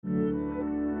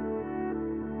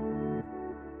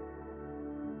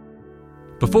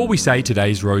Before we say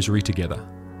today's rosary together,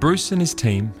 Bruce and his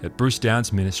team at Bruce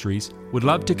Downs Ministries would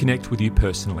love to connect with you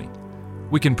personally.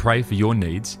 We can pray for your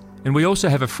needs, and we also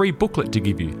have a free booklet to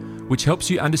give you, which helps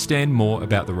you understand more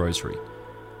about the rosary.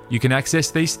 You can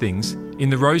access these things in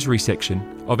the rosary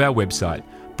section of our website,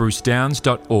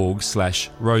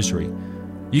 brucedowns.org/rosary.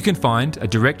 You can find a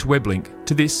direct web link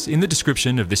to this in the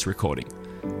description of this recording.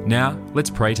 Now, let's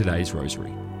pray today's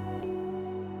rosary.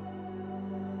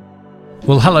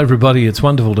 Well, hello everybody, it's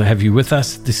wonderful to have you with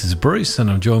us. This is Bruce and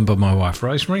I'm joined by my wife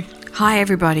Rosemary. Hi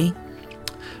everybody.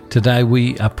 Today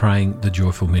we are praying the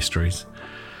joyful mysteries.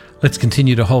 Let's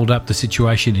continue to hold up the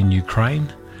situation in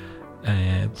Ukraine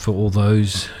for all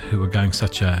those who are going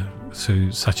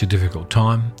through such a difficult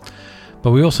time. But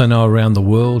we also know around the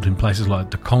world, in places like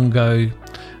the Congo,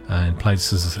 in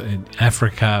places in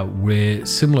Africa, where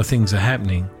similar things are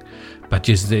happening, but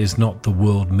just there's not the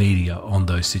world media on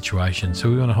those situations. So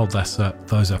we want to hold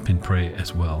those up in prayer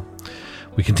as well.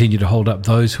 We continue to hold up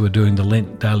those who are doing the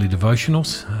Lent daily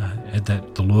devotionals, and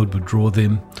that the Lord would draw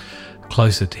them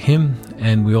closer to Him.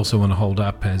 And we also want to hold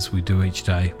up, as we do each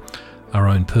day, our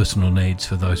own personal needs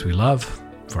for those we love,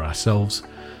 for ourselves,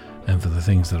 and for the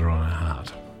things that are on our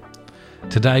heart.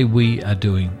 Today we are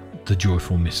doing the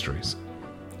joyful mysteries.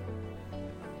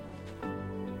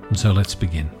 And so let's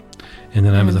begin. In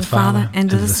the name of the Father,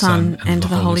 and of the Son, and of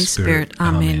the Holy Spirit.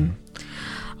 Amen.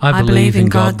 I believe in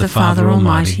God the Father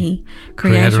Almighty,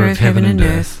 Creator of heaven and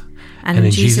earth, and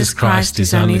in Jesus Christ,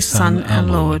 His only Son, our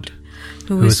Lord,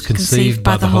 who was conceived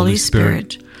by the Holy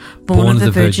Spirit, born of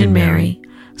the Virgin Mary,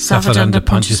 suffered under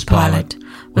Pontius Pilate,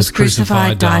 was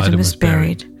crucified, died, and was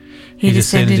buried. He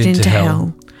descended into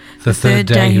hell. The third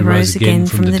day He rose again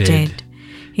from the dead.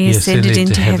 He ascended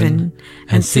into heaven,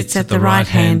 and sits at the right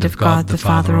hand of God the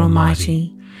Father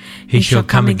Almighty. He shall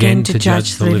come again to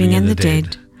judge the living and the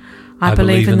dead. I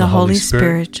believe in the Holy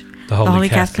Spirit, the Holy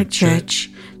Catholic Church,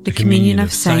 the communion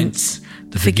of saints,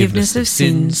 the forgiveness of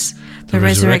sins, the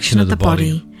resurrection of the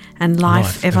body, and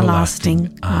life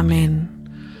everlasting. Amen.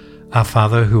 Our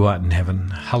Father, who art in heaven,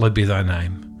 hallowed be thy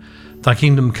name. Thy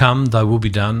kingdom come, thy will be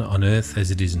done on earth as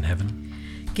it is in heaven.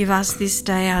 Give us this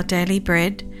day our daily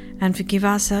bread, and forgive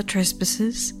us our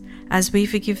trespasses, as we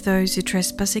forgive those who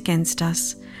trespass against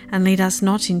us. And lead us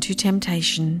not into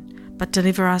temptation, but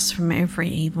deliver us from every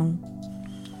evil.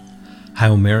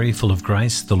 Hail Mary, full of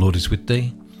grace, the Lord is with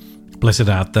thee. Blessed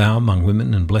art thou among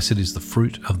women, and blessed is the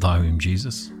fruit of thy womb,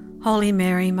 Jesus. Holy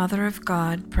Mary, Mother of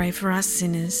God, pray for us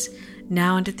sinners,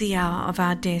 now and at the hour of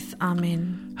our death.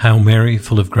 Amen. Hail Mary,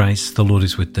 full of grace, the Lord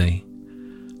is with thee.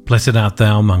 Blessed art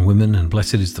thou among women, and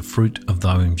blessed is the fruit of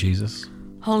thy womb, Jesus.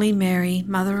 Holy Mary,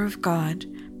 Mother of God,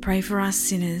 pray for us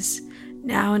sinners,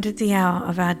 now and at the hour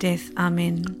of our death.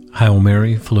 Amen. Hail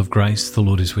Mary, full of grace, the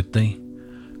Lord is with thee.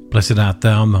 Blessed art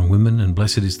thou among women, and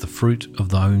blessed is the fruit of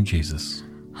thy womb, Jesus.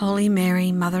 Holy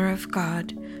Mary, Mother of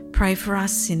God, pray for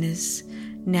us sinners,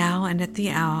 now and at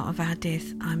the hour of our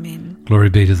death. Amen. Glory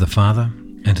be to the Father,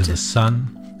 and to the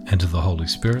Son, and to the Holy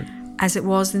Spirit. As it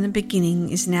was in the beginning,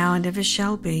 is now, and ever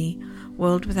shall be,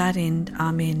 world without end.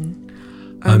 Amen.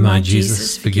 O my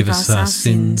Jesus, forgive us our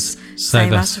sins,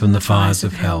 save us from the fires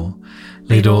of hell.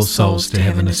 Lead all souls to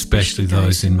heaven, especially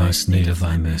those in most need of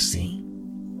thy mercy.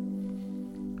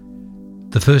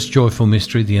 The first joyful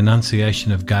mystery, the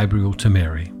Annunciation of Gabriel to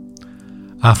Mary.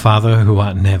 Our Father, who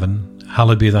art in heaven,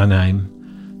 hallowed be thy name.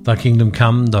 Thy kingdom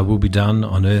come, thy will be done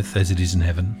on earth as it is in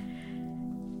heaven.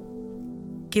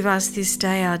 Give us this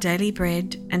day our daily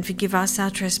bread, and forgive us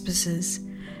our trespasses,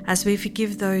 as we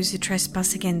forgive those who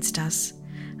trespass against us.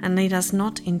 And lead us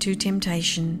not into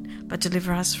temptation, but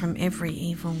deliver us from every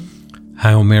evil.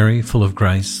 Hail Mary, full of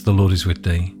grace, the Lord is with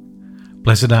thee.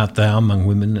 Blessed art thou among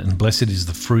women, and blessed is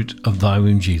the fruit of thy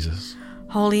womb, Jesus.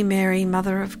 Holy Mary,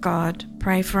 Mother of God,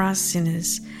 pray for us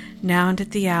sinners, now and at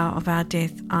the hour of our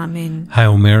death. Amen.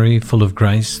 Hail Mary, full of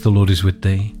grace, the Lord is with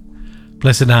thee.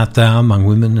 Blessed art thou among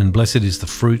women, and blessed is the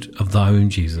fruit of thy womb,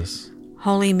 Jesus.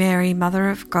 Holy Mary, Mother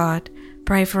of God,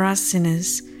 pray for us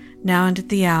sinners, now and at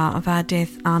the hour of our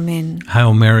death. Amen.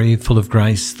 Hail Mary, full of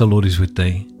grace, the Lord is with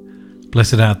thee.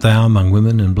 Blessed art thou among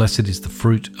women, and blessed is the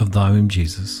fruit of thy womb,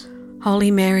 Jesus.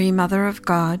 Holy Mary, Mother of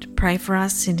God, pray for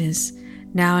us sinners,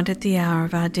 now and at the hour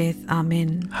of our death.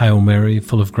 Amen. Hail Mary,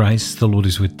 full of grace, the Lord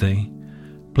is with thee.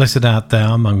 Blessed art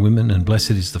thou among women, and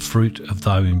blessed is the fruit of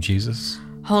thy womb, Jesus.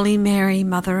 Holy Mary,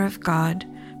 Mother of God,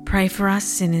 pray for us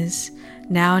sinners,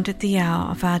 now and at the hour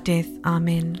of our death.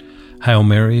 Amen. Hail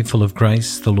Mary, full of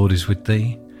grace, the Lord is with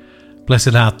thee.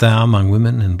 Blessed art thou among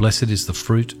women, and blessed is the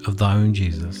fruit of thy womb,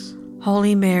 Jesus.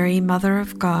 Holy Mary, Mother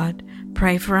of God,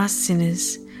 pray for us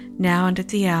sinners, now and at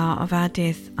the hour of our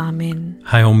death. Amen.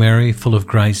 Hail Mary, full of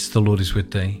grace, the Lord is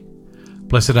with thee.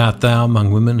 Blessed art thou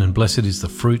among women, and blessed is the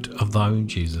fruit of thy womb,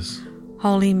 Jesus.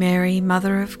 Holy Mary,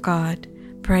 Mother of God,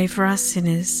 pray for us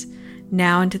sinners,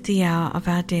 now and at the hour of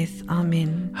our death.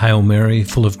 Amen. Hail Mary,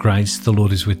 full of grace, the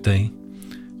Lord is with thee.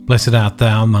 Blessed art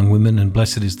thou among women, and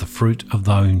blessed is the fruit of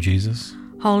thy womb, Jesus.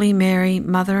 Holy Mary,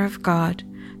 Mother of God,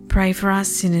 pray for us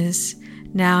sinners,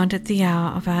 now and at the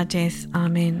hour of our death.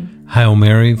 Amen. Hail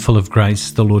Mary, full of grace,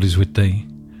 the Lord is with thee.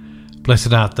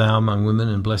 Blessed art thou among women,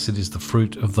 and blessed is the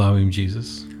fruit of thy womb,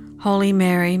 Jesus. Holy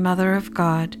Mary, Mother of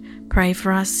God, pray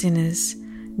for us sinners,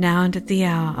 now and at the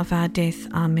hour of our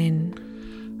death.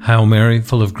 Amen. Hail Mary,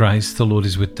 full of grace, the Lord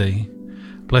is with thee.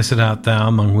 Blessed art thou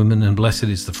among women, and blessed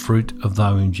is the fruit of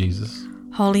thy womb, Jesus.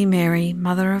 Holy Mary,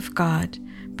 Mother of God,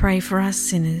 pray for us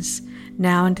sinners,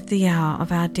 now and at the hour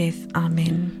of our death.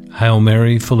 Amen. Hail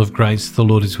Mary, full of grace, the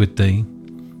Lord is with thee.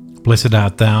 Blessed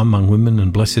art thou among women,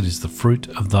 and blessed is the fruit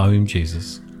of thy womb,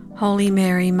 Jesus. Holy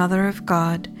Mary, Mother of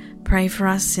God, pray for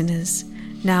us sinners,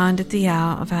 now and at the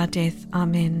hour of our death.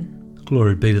 Amen.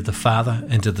 Glory be to the Father,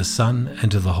 and to the Son, and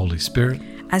to the Holy Spirit.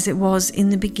 As it was in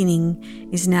the beginning,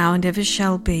 is now, and ever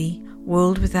shall be,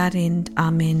 world without end.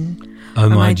 Amen. O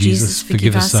my Jesus,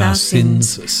 forgive us our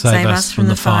sins, save us from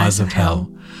the fires of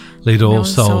hell. Lead all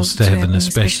souls to heaven,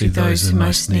 especially those in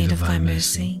most need of thy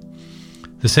mercy.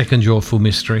 The second joyful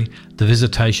mystery, the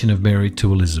visitation of Mary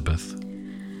to Elizabeth.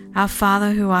 Our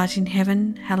Father who art in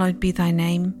heaven, hallowed be thy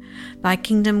name. Thy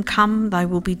kingdom come, thy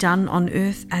will be done on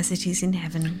earth as it is in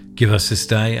heaven. Give us this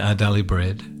day our daily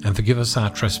bread, and forgive us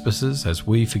our trespasses as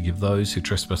we forgive those who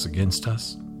trespass against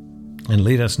us. And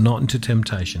lead us not into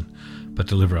temptation, but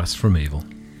deliver us from evil.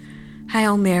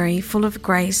 Hail Mary, full of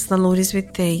grace, the Lord is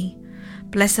with thee.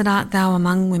 Blessed art thou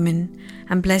among women,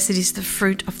 and blessed is the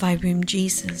fruit of thy womb,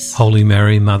 Jesus. Holy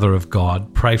Mary, Mother of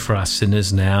God, pray for us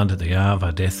sinners now and at the hour of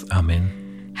our death.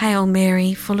 Amen. Hail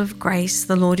Mary, full of grace,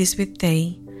 the Lord is with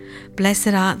thee.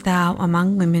 Blessed art thou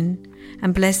among women,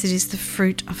 and blessed is the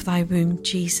fruit of thy womb,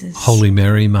 Jesus. Holy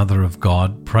Mary, Mother of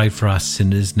God, pray for us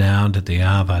sinners now and at the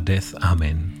hour of our death.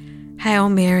 Amen. Hail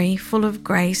Mary, full of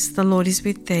grace, the Lord is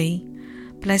with thee.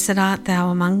 Blessed art thou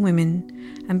among women,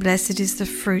 and blessed is the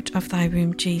fruit of thy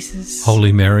womb, Jesus.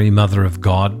 Holy Mary, Mother of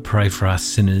God, pray for us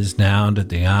sinners now and at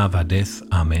the hour of our death.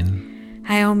 Amen.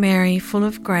 Hail Mary, full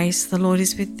of grace, the Lord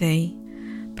is with thee.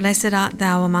 Blessed art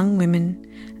thou among women,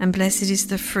 and blessed is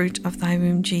the fruit of thy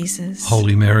womb, Jesus.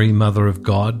 Holy Mary, Mother of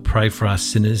God, pray for us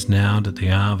sinners now and at the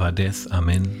hour of our death.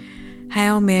 Amen.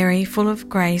 Hail Mary, full of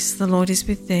grace, the Lord is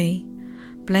with thee.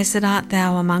 Blessed art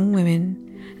thou among women,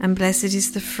 and blessed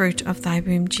is the fruit of thy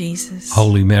womb, Jesus.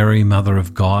 Holy Mary, Mother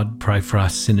of God, pray for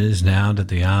us sinners now and at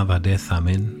the hour of our death.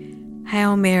 Amen.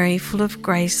 Hail Mary, full of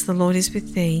grace, the Lord is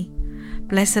with thee.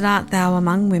 Blessed art thou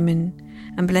among women,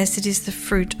 and blessed is the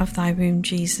fruit of thy womb,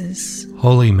 Jesus.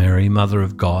 Holy Mary, Mother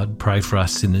of God, pray for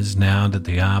us sinners now and at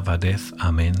the hour of our death.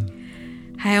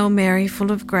 Amen. Hail Mary,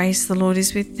 full of grace, the Lord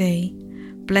is with thee.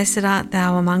 Blessed art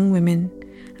thou among women,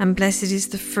 and blessed is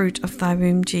the fruit of thy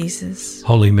womb, Jesus.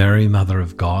 Holy Mary, Mother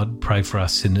of God, pray for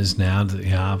us sinners now and at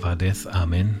the hour of our death.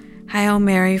 Amen. Hail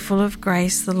Mary, full of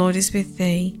grace, the Lord is with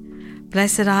thee.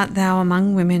 Blessed art thou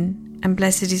among women, and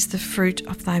blessed is the fruit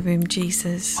of thy womb,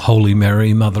 Jesus. Holy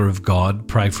Mary, Mother of God,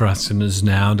 pray for us sinners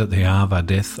now and at the hour of our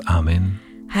death. Amen.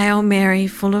 Hail Mary,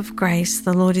 full of grace,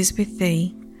 the Lord is with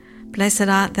thee. Blessed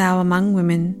art thou among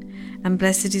women, and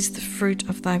blessed is the fruit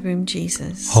of thy womb,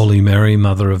 Jesus. Holy Mary,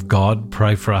 Mother of God,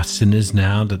 pray for us sinners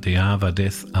now and at the hour of our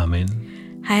death.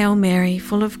 Amen. Hail Mary,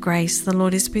 full of grace, the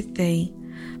Lord is with thee.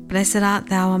 Blessed art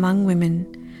thou among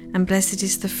women, and blessed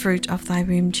is the fruit of thy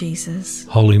womb, Jesus.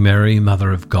 Holy Mary,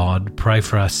 Mother of God, pray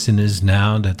for us sinners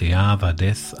now and at the hour of our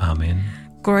death. Amen.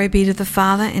 Glory be to the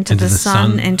Father, and to the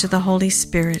Son, and to the Holy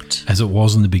Spirit. As it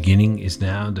was in the beginning, is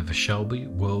now, and ever shall be,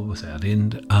 world without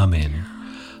end. Amen.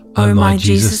 O my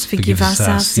Jesus, forgive us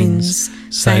our sins,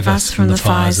 save us from the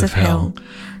fires of hell.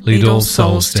 Lead all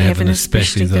souls to heaven,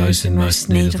 especially those in most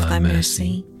need of thy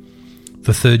mercy.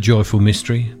 The third joyful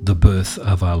mystery, the birth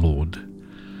of our Lord.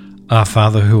 Our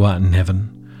Father who art in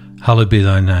heaven, hallowed be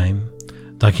thy name.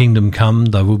 Thy kingdom come,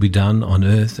 thy will be done on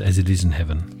earth as it is in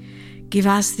heaven. Give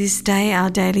us this day our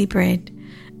daily bread,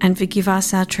 and forgive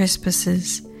us our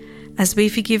trespasses, as we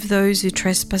forgive those who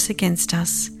trespass against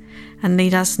us. And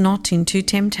lead us not into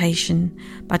temptation,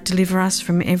 but deliver us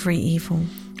from every evil.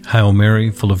 Hail Mary,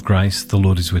 full of grace, the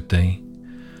Lord is with thee.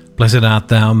 Blessed art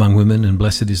thou among women, and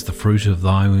blessed is the fruit of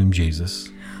thy womb, Jesus.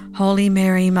 Holy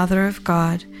Mary, Mother of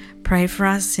God, pray for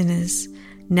us sinners,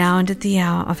 now and at the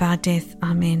hour of our death.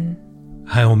 Amen.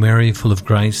 Hail Mary, full of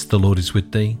grace, the Lord is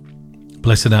with thee.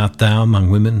 Blessed art thou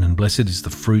among women, and blessed is the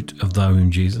fruit of thy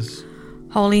womb, Jesus.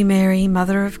 Holy Mary,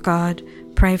 Mother of God,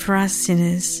 pray for us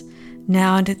sinners,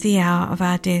 now and at the hour of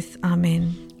our death.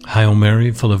 Amen. Hail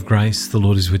Mary, full of grace, the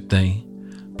Lord is with thee.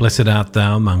 Blessed art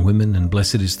thou among women, and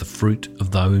blessed is the fruit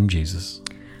of thy womb, Jesus.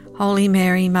 Holy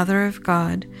Mary, Mother of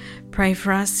God, pray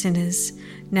for us sinners,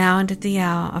 now and at the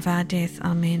hour of our death.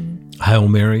 Amen. Hail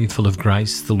Mary, full of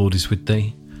grace, the Lord is with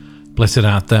thee. Blessed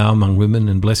art thou among women,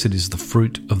 and blessed is the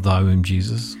fruit of thy womb,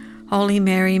 Jesus. Holy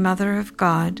Mary, Mother of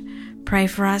God, pray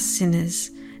for us sinners,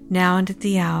 now and at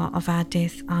the hour of our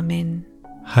death. Amen.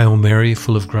 Hail Mary,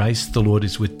 full of grace, the Lord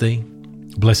is with thee.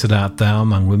 Blessed art thou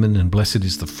among women, and blessed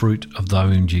is the fruit of thy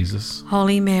womb, Jesus.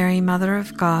 Holy Mary, Mother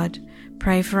of God,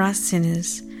 pray for us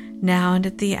sinners, now and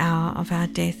at the hour of our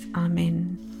death.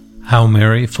 Amen. Hail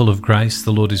Mary, full of grace,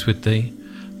 the Lord is with thee.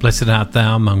 Blessed art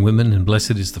thou among women, and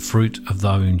blessed is the fruit of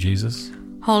thy womb, Jesus.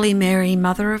 Holy Mary,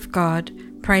 Mother of God,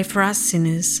 pray for us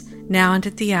sinners, now and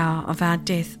at the hour of our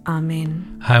death.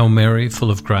 Amen. Hail Mary,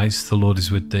 full of grace, the Lord is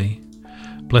with thee.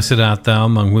 Blessed art thou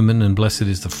among women, and blessed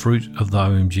is the fruit of thy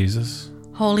womb, Jesus.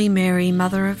 Holy Mary,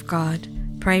 Mother of God,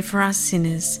 pray for us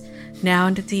sinners, now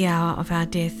and at the hour of our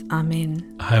death.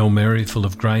 Amen. Hail Mary, full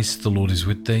of grace, the Lord is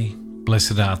with thee.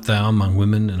 Blessed art thou among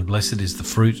women, and blessed is the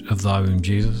fruit of thy womb,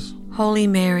 Jesus. Holy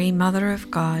Mary, Mother of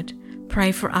God,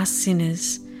 pray for us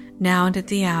sinners, now and at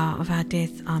the hour of our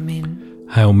death. Amen.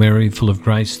 Hail Mary, full of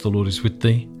grace, the Lord is with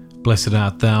thee. Blessed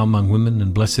art thou among women,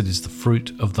 and blessed is the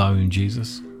fruit of thy womb,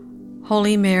 Jesus.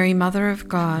 Holy Mary, Mother of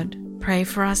God, pray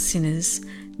for us sinners,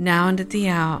 now and at the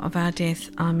hour of our death.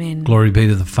 Amen. Glory be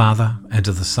to the Father, and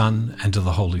to the Son, and to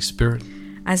the Holy Spirit.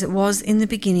 As it was in the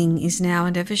beginning, is now,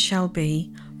 and ever shall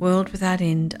be, world without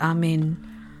end. Amen.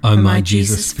 O my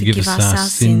Jesus, forgive us our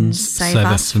sins, save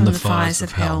us from the fires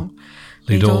of hell.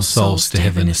 Lead all souls to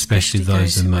heaven, especially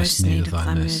those in most need of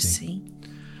thy mercy.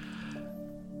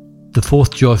 The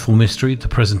fourth joyful mystery, the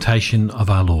presentation of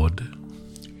our Lord.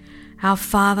 Our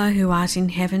Father, who art in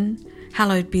heaven,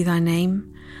 hallowed be thy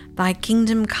name. Thy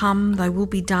kingdom come, thy will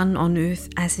be done on earth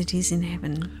as it is in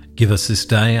heaven. Give us this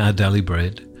day our daily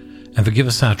bread, and forgive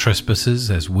us our trespasses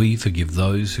as we forgive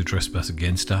those who trespass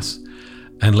against us.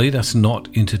 And lead us not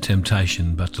into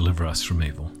temptation, but deliver us from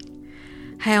evil.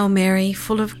 Hail Mary,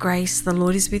 full of grace, the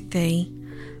Lord is with thee.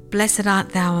 Blessed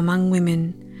art thou among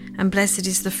women, and blessed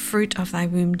is the fruit of thy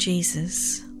womb,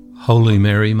 Jesus. Holy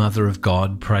Mary, Mother of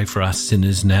God, pray for us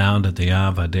sinners now and at the hour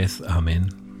of our death. Amen.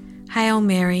 Hail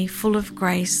Mary, full of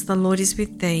grace, the Lord is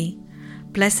with thee.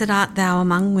 Blessed art thou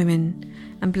among women,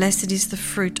 and blessed is the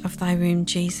fruit of thy womb,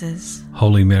 Jesus.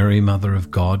 Holy Mary, Mother of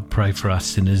God, pray for us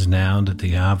sinners now and at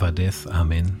the hour of our death.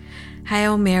 Amen.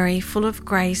 Hail Mary, full of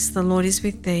grace, the Lord is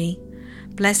with thee.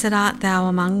 Blessed art thou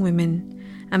among women,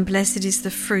 and blessed is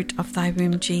the fruit of thy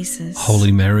womb, Jesus.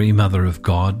 Holy Mary, Mother of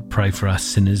God, pray for us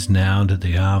sinners now and at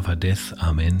the hour of our death.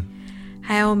 Amen.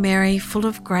 Hail Mary, full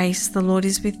of grace, the Lord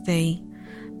is with thee.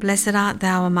 Blessed art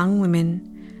thou among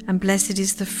women, and blessed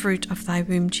is the fruit of thy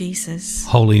womb, Jesus.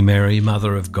 Holy Mary,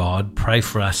 Mother of God, pray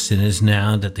for us sinners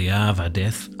now and at the hour of our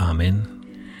death.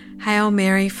 Amen. Hail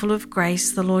Mary, full of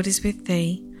grace, the Lord is with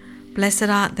thee. Blessed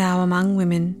art thou among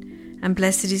women, and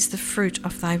blessed is the fruit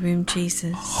of thy womb,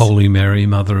 Jesus. Holy Mary,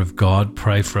 Mother of God,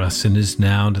 pray for us sinners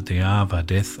now and at the hour of our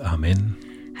death. Amen.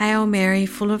 Hail Mary,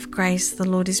 full of grace, the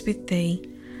Lord is with thee.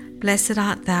 Blessed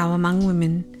art thou among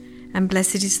women, and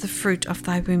blessed is the fruit of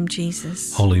thy womb,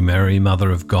 Jesus. Holy Mary,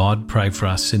 Mother of God, pray for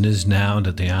us sinners now and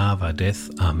at the hour of our death.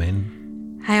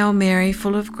 Amen. Hail Mary,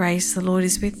 full of grace, the Lord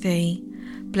is with thee.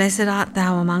 Blessed art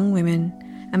thou among women,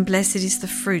 and blessed is the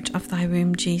fruit of thy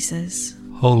womb, Jesus.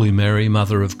 Holy Mary,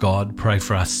 Mother of God, pray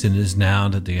for us sinners now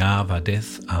and at the hour of our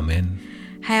death. Amen.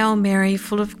 Hail Mary,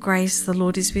 full of grace, the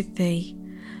Lord is with thee.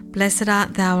 Blessed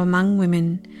art thou among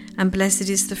women, and blessed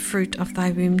is the fruit of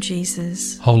thy womb,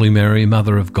 Jesus. Holy Mary,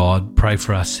 Mother of God, pray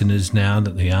for us sinners now and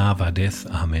at the hour of our death.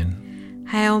 Amen.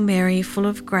 Hail Mary, full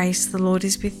of grace, the Lord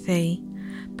is with thee.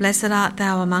 Blessed art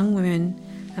thou among women,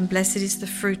 and blessed is the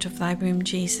fruit of thy womb,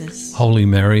 Jesus. Holy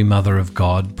Mary, Mother of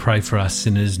God, pray for us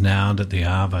sinners now and at the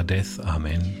hour of our death.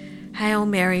 Amen. Hail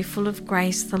Mary, full of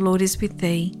grace, the Lord is with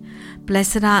thee.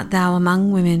 Blessed art thou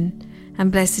among women,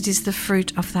 and blessed is the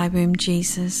fruit of thy womb,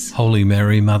 Jesus. Holy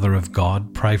Mary, Mother of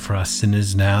God, pray for us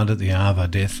sinners now and at the hour of our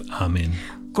death. Amen.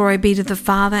 Glory be to the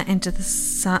Father, and to the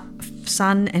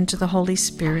Son, and to the Holy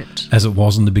Spirit. As it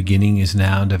was in the beginning, is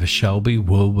now, and ever shall be,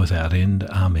 world without end.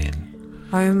 Amen.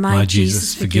 O my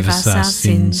Jesus, forgive us our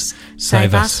sins,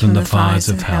 save us from the fires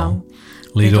of hell.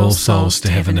 Lead all souls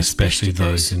to heaven, especially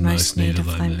those in most need of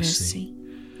thy mercy.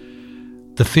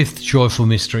 The fifth joyful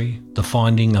mystery, the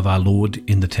finding of our Lord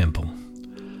in the temple.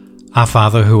 Our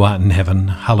Father, who art in heaven,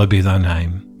 hallowed be thy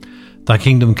name. Thy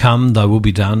kingdom come, thy will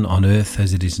be done on earth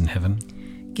as it is in heaven.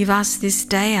 Give us this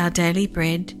day our daily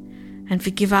bread, and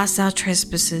forgive us our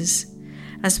trespasses,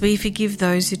 as we forgive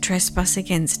those who trespass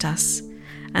against us.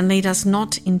 And lead us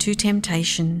not into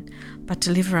temptation, but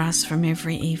deliver us from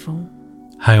every evil.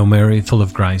 Hail Mary, full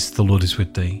of grace, the Lord is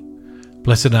with thee.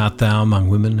 Blessed art thou among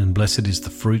women, and blessed is the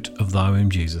fruit of thy womb,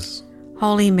 Jesus.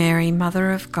 Holy Mary,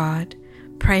 Mother of God,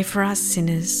 pray for us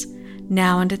sinners,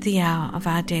 now and at the hour of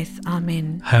our death.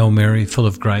 Amen. Hail Mary, full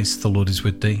of grace, the Lord is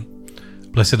with thee.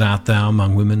 Blessed art thou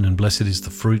among women, and blessed is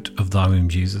the fruit of thy womb,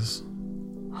 Jesus.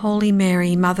 Holy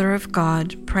Mary, Mother of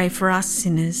God, pray for us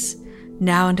sinners,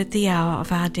 now and at the hour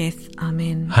of our death.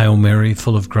 Amen. Hail Mary,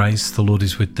 full of grace, the Lord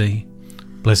is with thee.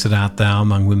 Blessed art thou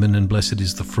among women, and blessed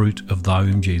is the fruit of thy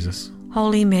womb, Jesus.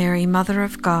 Holy Mary, Mother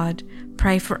of God,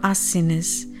 pray for us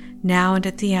sinners, now and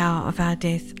at the hour of our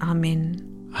death.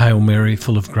 Amen. Hail Mary,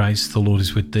 full of grace, the Lord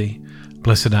is with thee.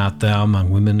 Blessed art thou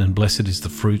among women, and blessed is the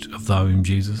fruit of thy womb,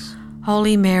 Jesus.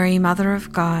 Holy Mary, Mother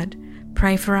of God,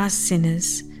 pray for us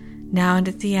sinners, now and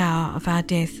at the hour of our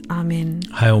death. Amen.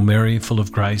 Hail Mary, full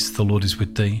of grace, the Lord is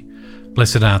with thee.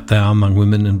 Blessed art thou among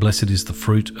women, and blessed is the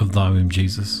fruit of thy womb,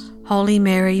 Jesus. Holy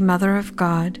Mary, Mother of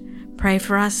God, pray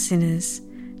for us sinners,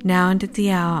 now and at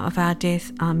the hour of our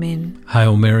death. Amen.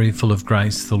 Hail Mary, full of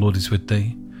grace, the Lord is with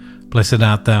thee. Blessed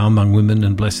art thou among women,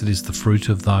 and blessed is the fruit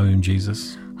of thy womb,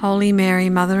 Jesus. Holy Mary,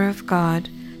 Mother of God,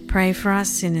 pray for us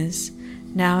sinners,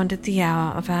 now and at the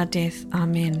hour of our death.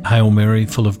 Amen. Hail Mary,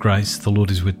 full of grace, the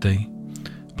Lord is with thee.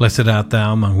 Blessed art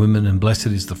thou among women, and blessed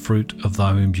is the fruit of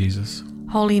thy womb, Jesus.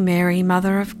 Holy Mary,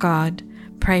 Mother of God,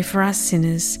 pray for us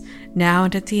sinners, now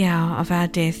and at the hour of our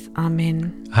death.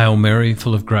 Amen. Hail Mary,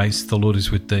 full of grace, the Lord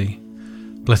is with thee.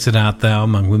 Blessed art thou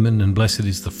among women, and blessed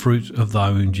is the fruit of thy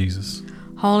womb, Jesus.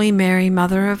 Holy Mary,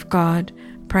 Mother of God,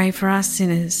 pray for us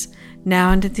sinners,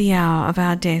 now and at the hour of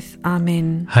our death.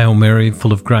 Amen. Hail Mary,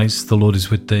 full of grace, the Lord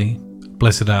is with thee.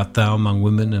 Blessed art thou among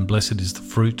women, and blessed is the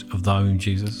fruit of thy womb,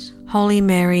 Jesus. Holy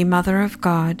Mary, Mother of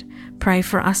God, pray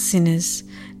for us sinners,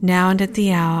 now and at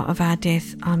the hour of our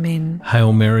death. Amen.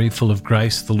 Hail Mary, full of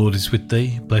grace, the Lord is with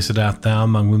thee. Blessed art thou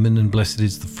among women, and blessed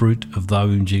is the fruit of thy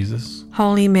womb, Jesus.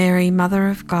 Holy Mary, Mother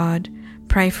of God,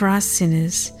 pray for us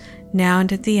sinners, now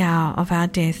and at the hour of our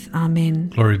death. Amen.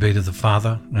 Glory be to the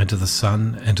Father, and to the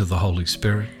Son, and to the Holy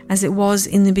Spirit. As it was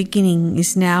in the beginning,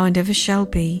 is now, and ever shall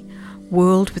be,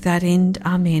 world without end.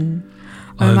 Amen.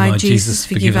 O my Jesus,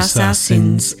 forgive us our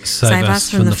sins, save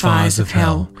us from the fires of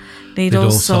hell. Lead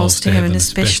all souls to heaven,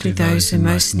 especially those who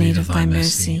most need of thy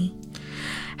mercy.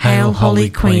 Hail, Holy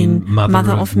Queen,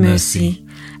 Mother of mercy,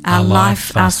 our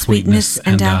life, our sweetness,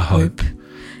 and our hope.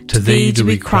 To thee do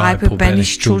we cry, poor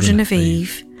banished children of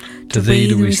Eve. To thee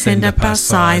do we send up our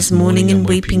sighs, mourning and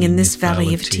weeping in this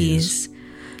valley of tears.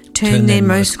 Turn then,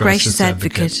 most gracious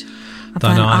Advocate,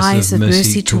 thine eyes of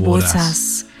mercy towards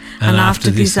us, and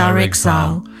after this our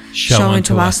exile, show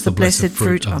unto us the blessed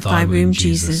fruit of thy womb,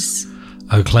 Jesus.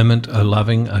 O clement, O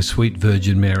loving, O sweet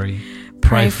Virgin Mary,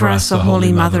 pray for us, O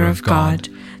Holy Mother of God,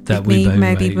 that we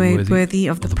may be made worthy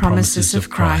of the promises of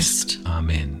Christ.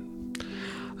 Amen.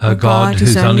 O God,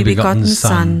 whose only begotten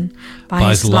Son, by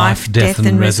his life, death,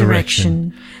 and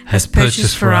resurrection, has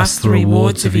purchased for us the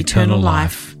rewards of eternal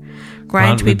life,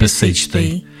 grant, we beseech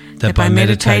thee, that by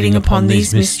meditating upon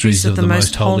these mysteries of the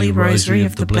most holy rosary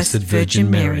of the Blessed Virgin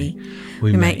Mary,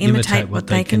 we may imitate what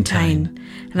they contain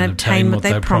and obtain what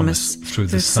they promise through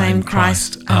the same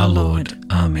Christ our Lord.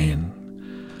 Amen.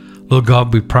 Lord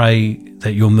God, we pray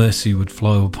that your mercy would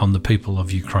flow upon the people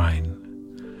of Ukraine.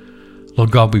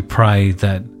 Lord God, we pray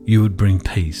that you would bring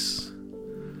peace.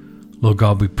 Lord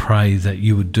God, we pray that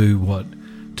you would do what,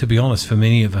 to be honest, for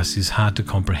many of us is hard to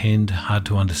comprehend, hard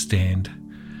to understand.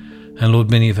 And Lord,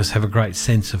 many of us have a great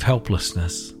sense of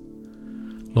helplessness.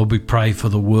 Lord, we pray for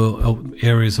the world,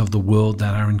 areas of the world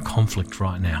that are in conflict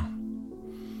right now.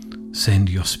 Send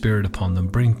your Spirit upon them.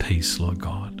 Bring peace, Lord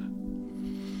God.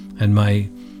 And may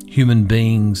human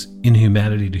beings, in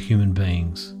humanity to human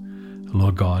beings,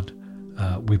 Lord God,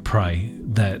 we pray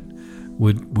that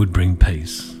would bring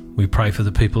peace. We pray for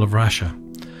the people of Russia,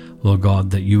 Lord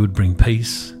God, that you would bring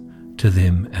peace to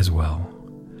them as well.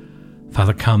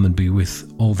 Father, come and be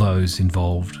with all those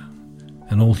involved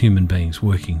and all human beings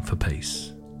working for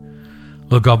peace.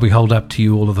 Lord God, we hold up to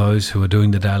you all of those who are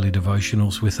doing the daily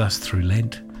devotionals with us through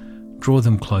Lent. Draw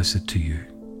them closer to you.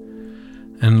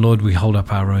 And Lord, we hold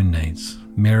up our own needs.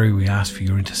 Mary, we ask for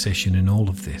your intercession in all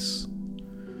of this.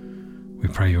 We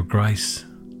pray your grace,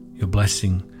 your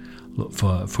blessing,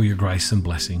 for your grace and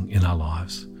blessing in our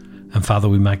lives. And Father,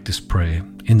 we make this prayer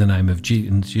in the name of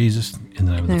Jesus, in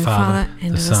the name of the Father,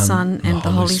 and the Son, and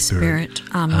the Holy Spirit.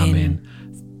 Amen.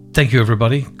 Thank you,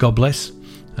 everybody. God bless.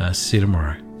 See you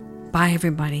tomorrow. Bye,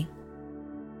 everybody.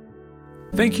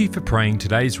 Thank you for praying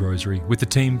today's rosary with the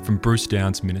team from Bruce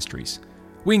Downs Ministries.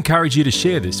 We encourage you to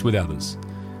share this with others.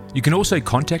 You can also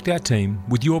contact our team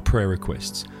with your prayer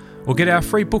requests or get our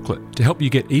free booklet to help you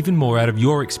get even more out of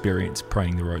your experience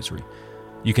praying the Rosary.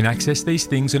 You can access these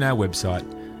things on our website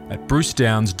at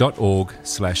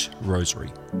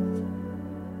brucedowns.org/rosary.